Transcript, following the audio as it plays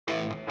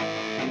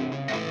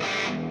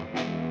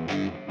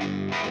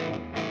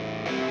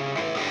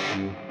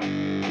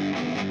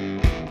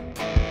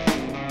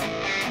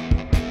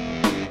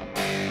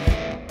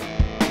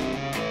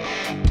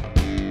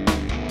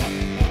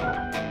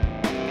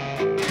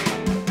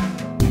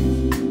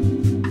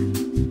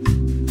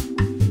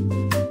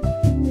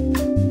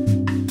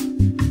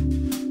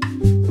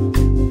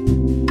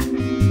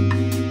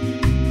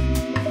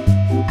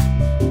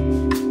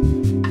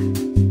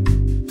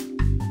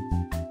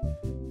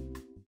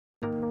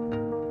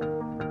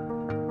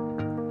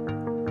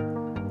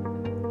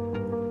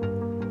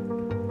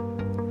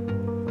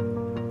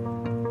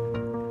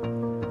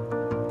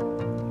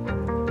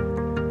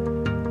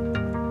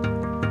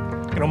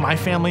know, my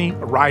family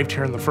arrived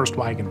here in the first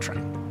wagon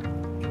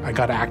train. I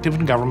got active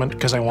in government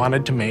because I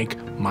wanted to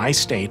make my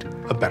state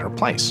a better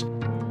place.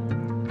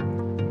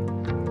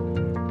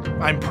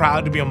 I'm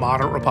proud to be a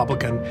moderate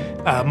Republican.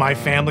 My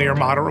family are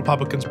moderate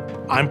Republicans.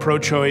 I'm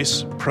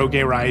pro-choice,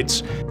 pro-gay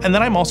rights, and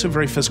then I'm also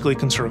very fiscally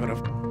conservative.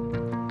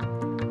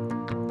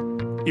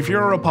 If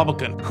you're a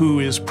Republican who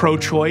is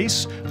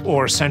pro-choice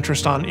or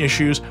centrist on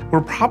issues,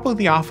 we're probably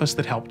the office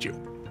that helped you.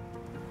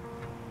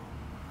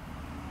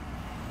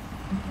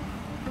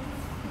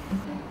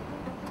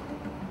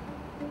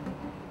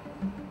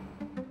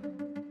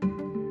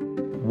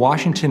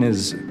 Washington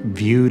is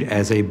viewed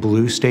as a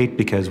blue state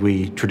because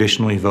we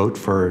traditionally vote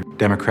for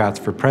Democrats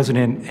for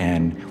president,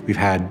 and we've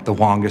had the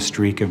longest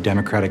streak of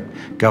Democratic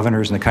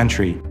governors in the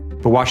country.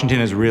 But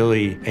Washington is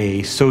really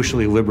a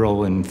socially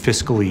liberal and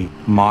fiscally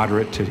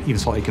moderate to even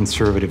slightly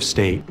conservative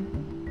state.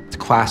 It's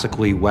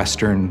classically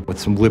Western with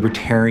some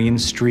libertarian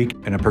streak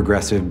and a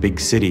progressive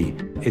big city.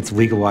 It's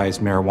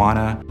legalized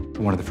marijuana,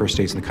 one of the first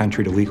states in the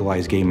country to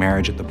legalize gay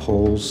marriage at the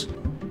polls.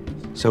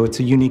 So it's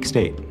a unique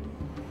state.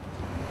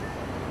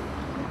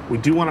 We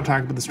do want to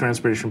talk about this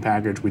transportation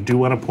package. We do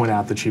want to point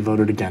out that she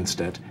voted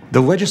against it. The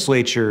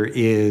legislature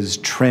is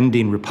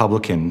trending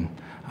Republican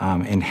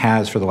and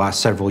has for the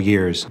last several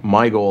years.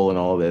 My goal in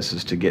all of this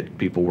is to get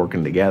people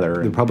working together.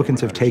 The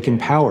Republicans have taken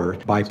power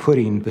by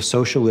putting the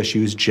social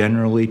issues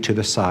generally to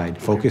the side,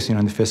 focusing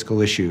on the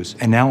fiscal issues.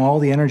 And now all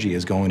the energy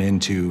is going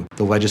into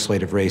the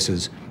legislative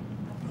races.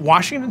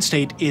 Washington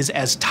State is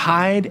as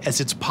tied as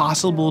it's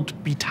possible to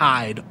be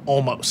tied,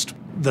 almost.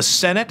 The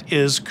Senate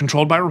is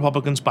controlled by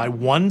Republicans by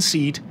 1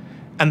 seat,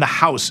 and the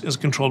House is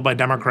controlled by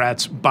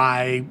Democrats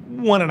by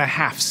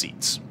 1.5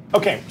 seats.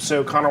 Okay,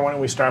 so Connor, why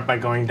don't we start by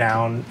going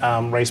down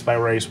race by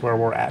race where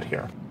we're at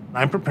here.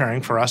 I'm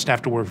preparing for us to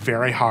have to work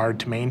very hard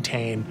to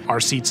maintain our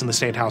seats in the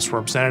State House of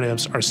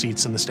Representatives, our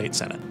seats in the State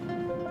Senate.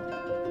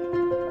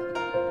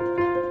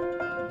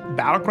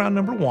 Battleground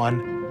number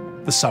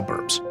 1, the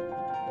suburbs.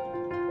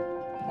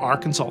 Our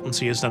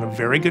consultancy has done a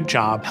very good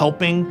job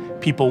helping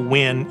people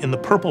win in the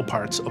purple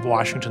parts of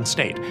Washington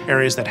State.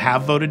 Areas that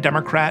have voted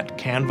Democrat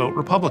can vote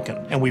Republican.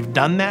 And we've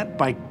done that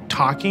by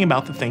talking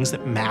about the things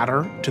that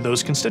matter to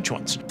those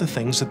constituents, the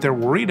things that they're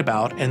worried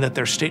about and that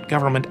their state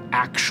government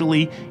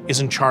actually is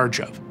in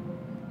charge of.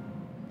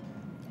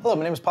 Hello,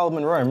 my name is Paul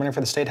Monroy. I'm running for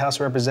the State House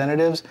of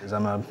Representatives.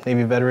 I'm a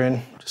Navy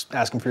veteran, just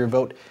asking for your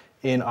vote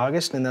in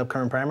August in the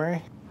upcoming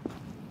primary.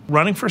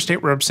 Running for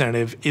state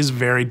representative is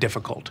very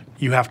difficult.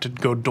 You have to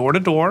go door to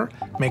door,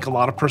 make a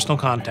lot of personal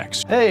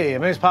contacts. Hey,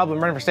 my name is Pablo.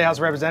 I'm running for State House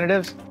of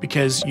Representatives.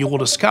 Because you will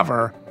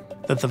discover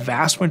that the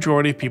vast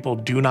majority of people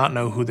do not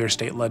know who their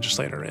state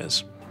legislator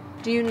is.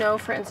 Do you know,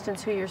 for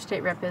instance, who your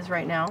state rep is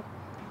right now?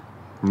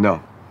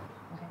 No.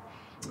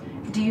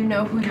 Okay. Do you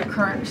know who your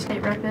current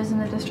state rep is in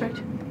the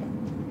district?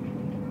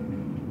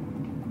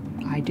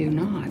 I do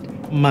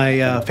not.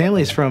 My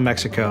family is from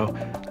Mexico.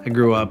 I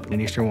grew up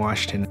in Eastern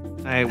Washington.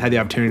 I had the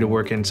opportunity to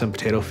work in some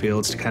potato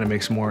fields to kind of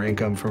make some more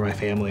income for my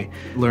family.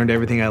 Learned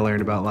everything I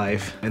learned about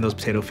life in those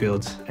potato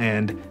fields,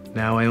 and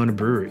now I own a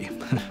brewery.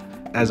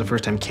 As a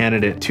first-time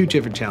candidate, 2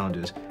 different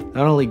challenges.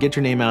 Not only get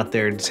your name out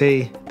there and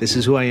say, this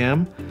is who I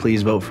am,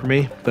 please vote for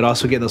me, but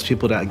also get those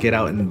people to get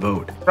out and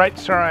vote. Right,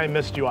 sorry I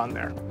missed you on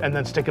there. And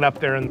then stick it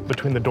up there in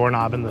between the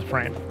doorknob and the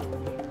frame.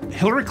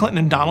 Hillary Clinton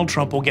and Donald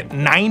Trump will get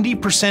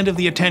 90% of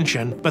the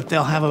attention, but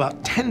they'll have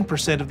about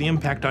 10% of the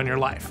impact on your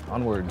life.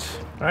 Onwards.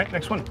 All right,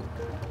 next one.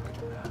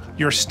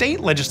 Your state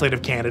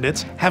legislative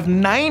candidates have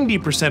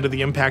 90% of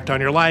the impact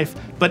on your life,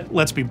 but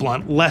let's be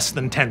blunt, less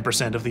than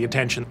 10% of the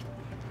attention.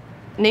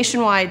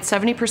 Nationwide,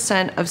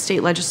 70% of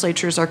state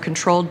legislatures are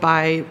controlled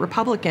by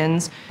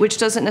Republicans, which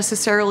doesn't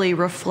necessarily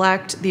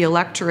reflect the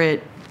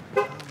electorate.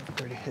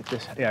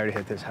 I already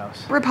hit this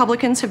house.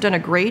 Republicans have done a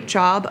great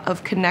job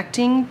of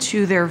connecting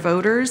to their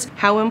voters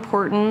how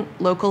important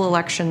local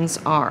elections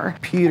are.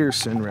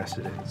 Peterson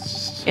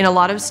residents. In a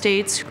lot of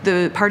states,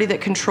 the party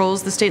that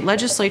controls the state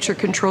legislature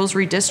controls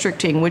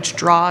redistricting, which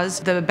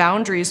draws the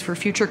boundaries for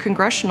future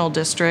congressional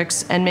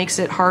districts and makes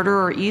it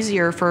harder or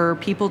easier for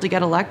people to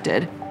get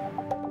elected.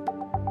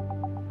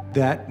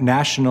 That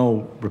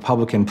national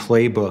Republican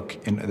playbook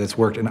that's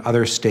worked in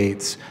other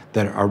states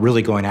that are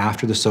really going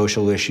after the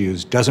social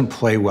issues doesn't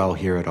play well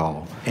here at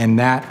all. And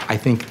that, I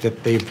think,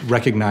 that they've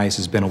recognized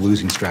has been a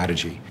losing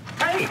strategy.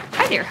 Hey!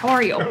 Hi there, how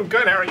are you? Oh,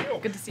 good, how are you?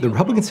 Good to see The you.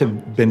 Republicans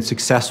have been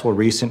successful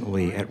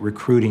recently at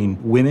recruiting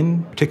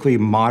women, particularly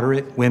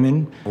moderate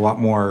women, a lot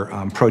more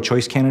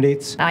pro-choice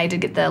candidates. I did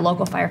get the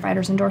local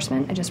firefighters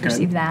endorsement. I just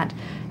received that.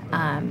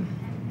 I'm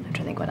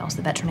trying to think what else,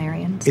 the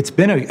veterinarians. It's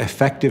been an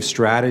effective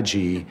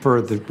strategy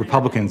for the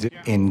Republicans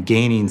in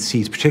gaining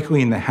seats,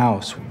 particularly in the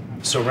House.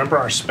 So remember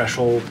our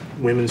special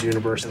women's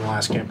universe in the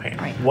last campaign?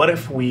 Right. What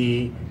if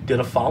we did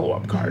a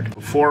follow-up card?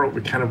 Before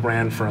we kind of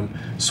ran from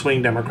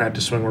swing Democrat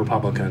to swing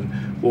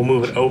Republican. We'll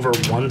move it over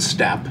 1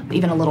 step.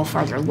 Even a little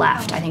farther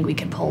left, I think we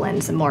could pull in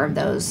some more of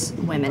those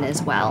women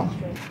as well.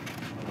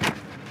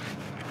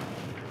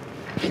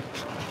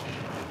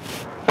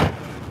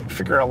 I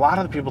figure a lot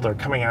of the people that are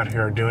coming out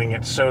here are doing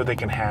it so they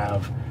can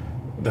have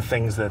the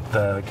things that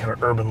the kind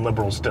of urban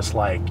liberals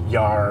dislike,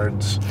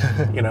 yards,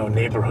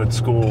 neighborhood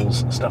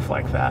schools, stuff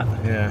like that.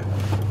 Yeah.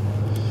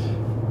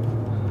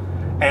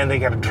 And they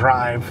got to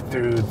drive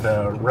through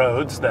the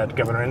roads that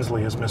Governor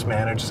Inslee has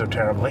mismanaged so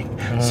terribly.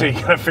 So you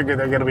got to figure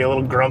they're going to be a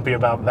little grumpy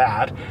about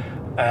that,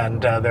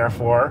 and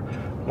therefore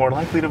more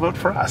likely to vote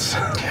for us.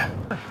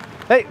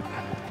 Hey,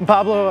 I'm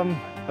Pablo.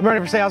 I'm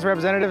running for State House of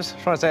Representatives.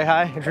 Just want to say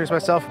hi, introduce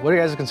myself. What are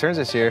your guys' concerns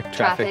this year?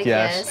 Traffic,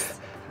 yes.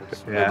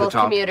 Yeah. We're both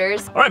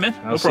commuters. All right, man.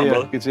 No problem,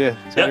 brother. Good to see you.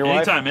 Yeah,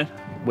 anytime, man.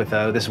 With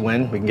this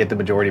win, we can get the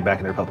majority back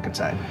in the Republican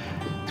side.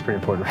 It's a pretty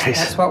important race.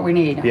 That's what we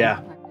need. Yeah.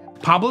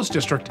 Pablo's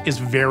district is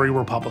very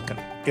Republican.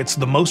 It's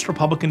the most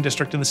Republican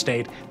district in the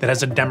state that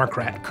has a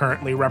Democrat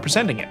currently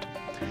representing it.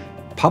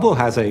 Pablo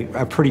has a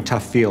pretty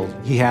tough field.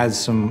 He has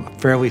some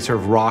fairly sort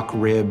of rock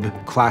rib,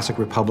 classic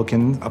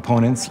Republican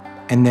opponents,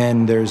 and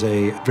then there's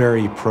a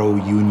very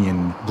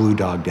pro-union blue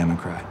dog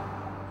Democrat.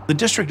 The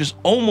district is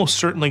almost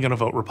certainly going to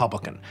vote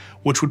Republican,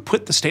 which would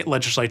put the state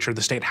legislature,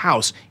 the state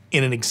house,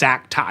 in an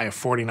exact tie of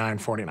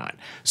 49-49.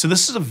 So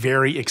this is a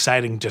very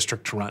exciting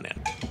district to run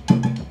in.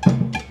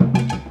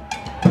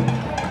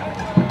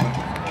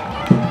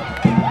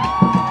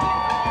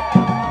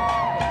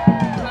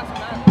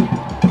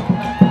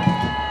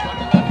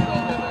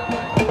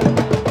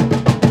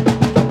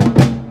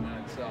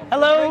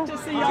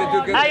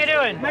 How you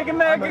doing? Make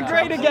America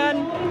great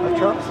again. A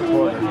Trump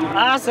supporter.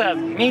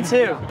 Awesome. Me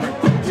too.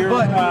 You're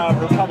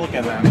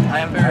Republican then. I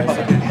am very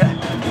Republican.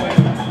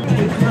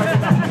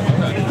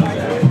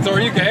 So are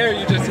you gay or are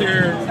you just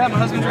here? Yeah, my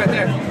husband's right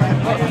there.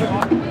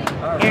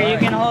 Here, you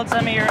can hold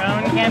some of your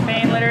own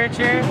campaign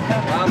literature.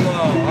 Pablo,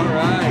 all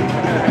right.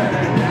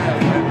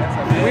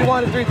 We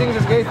wanted three things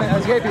as gay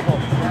people.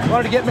 We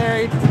wanted to get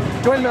married,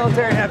 join the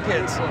military, and have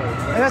kids.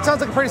 And that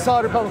sounds like a pretty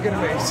solid Republican to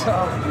me.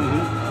 So.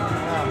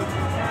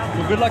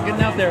 Well, good luck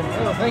getting out there.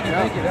 Oh, thank you,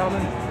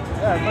 gentlemen.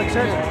 Yeah, like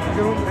seriously,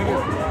 good one. Thank you.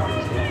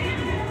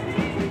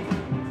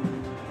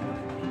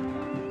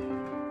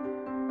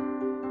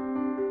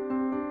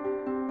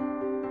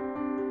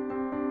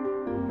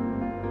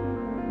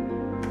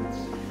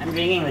 I'm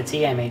drinking the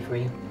tea I made for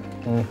you.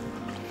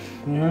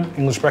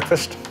 English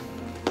breakfast.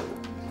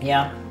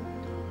 Yeah.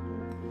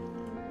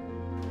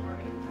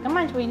 Come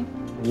on, Tweety.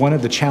 One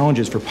of the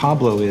challenges for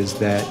Pablo is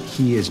that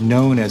he is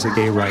known as a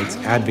gay rights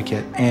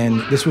advocate,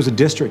 and this was a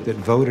district that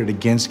voted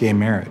against gay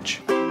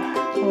marriage. A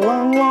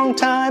long, long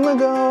time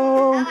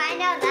ago. Oh, I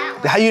know that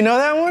one. How you know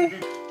that one?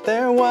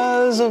 There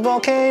was a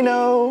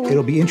volcano.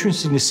 It'll be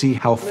interesting to see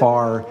how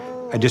far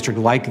a district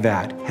like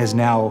that has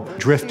now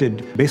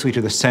drifted basically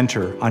to the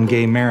center on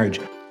gay marriage,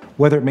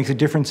 whether it makes a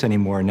difference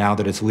anymore now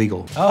that it's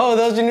legal. Oh,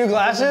 those are new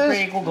glasses?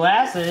 Pretty cool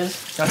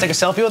glasses. Can I take a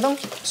selfie with them?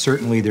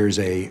 Certainly there's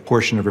a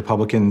portion of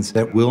Republicans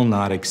that will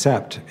not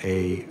accept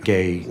a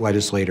gay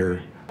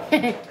legislator.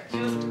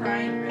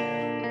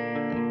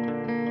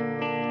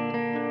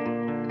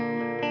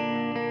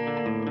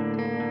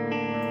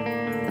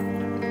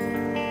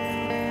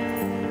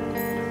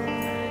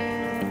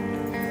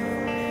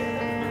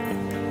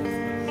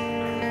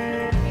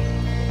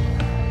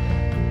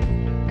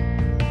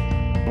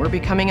 We're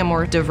becoming a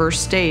more diverse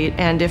state,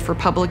 and if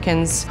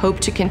Republicans hope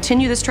to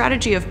continue the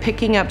strategy of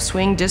picking up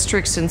swing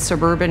districts in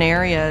suburban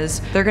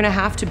areas, they're going to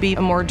have to be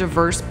a more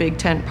diverse big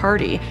tent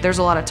party. There's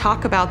a lot of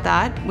talk about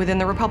that within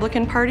the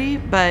Republican Party,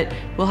 but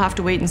we'll have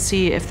to wait and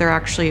see if they're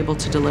actually able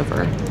to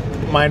deliver.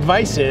 My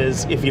advice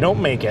is, if you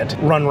don't make it,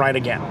 run right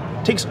again.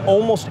 It takes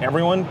almost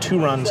everyone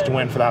 2 runs to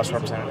win for the House of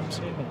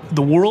Representatives.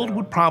 The world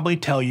would probably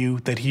tell you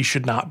that he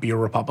should not be a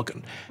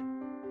Republican.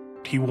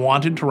 He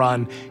wanted to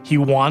run. He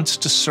wants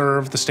to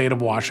serve the state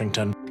of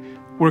Washington.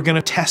 We're going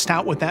to test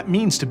out what that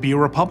means to be a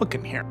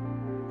Republican here.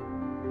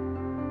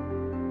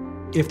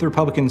 If the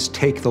Republicans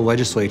take the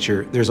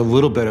legislature, there's a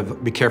little bit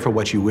of be careful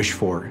what you wish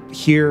for.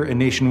 Here and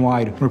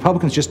nationwide, when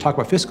Republicans just talk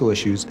about fiscal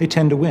issues, they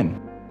tend to win.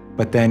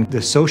 But then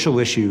the social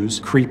issues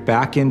creep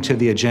back into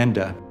the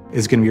agenda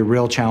is going to be a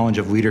real challenge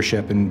of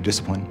leadership and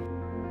discipline.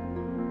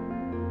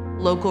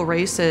 Local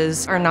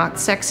races are not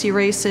sexy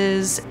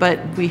races, but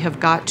we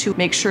have got to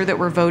make sure that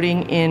we're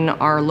voting in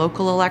our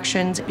local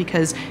elections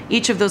because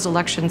each of those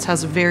elections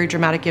has a very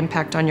dramatic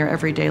impact on your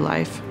everyday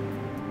life.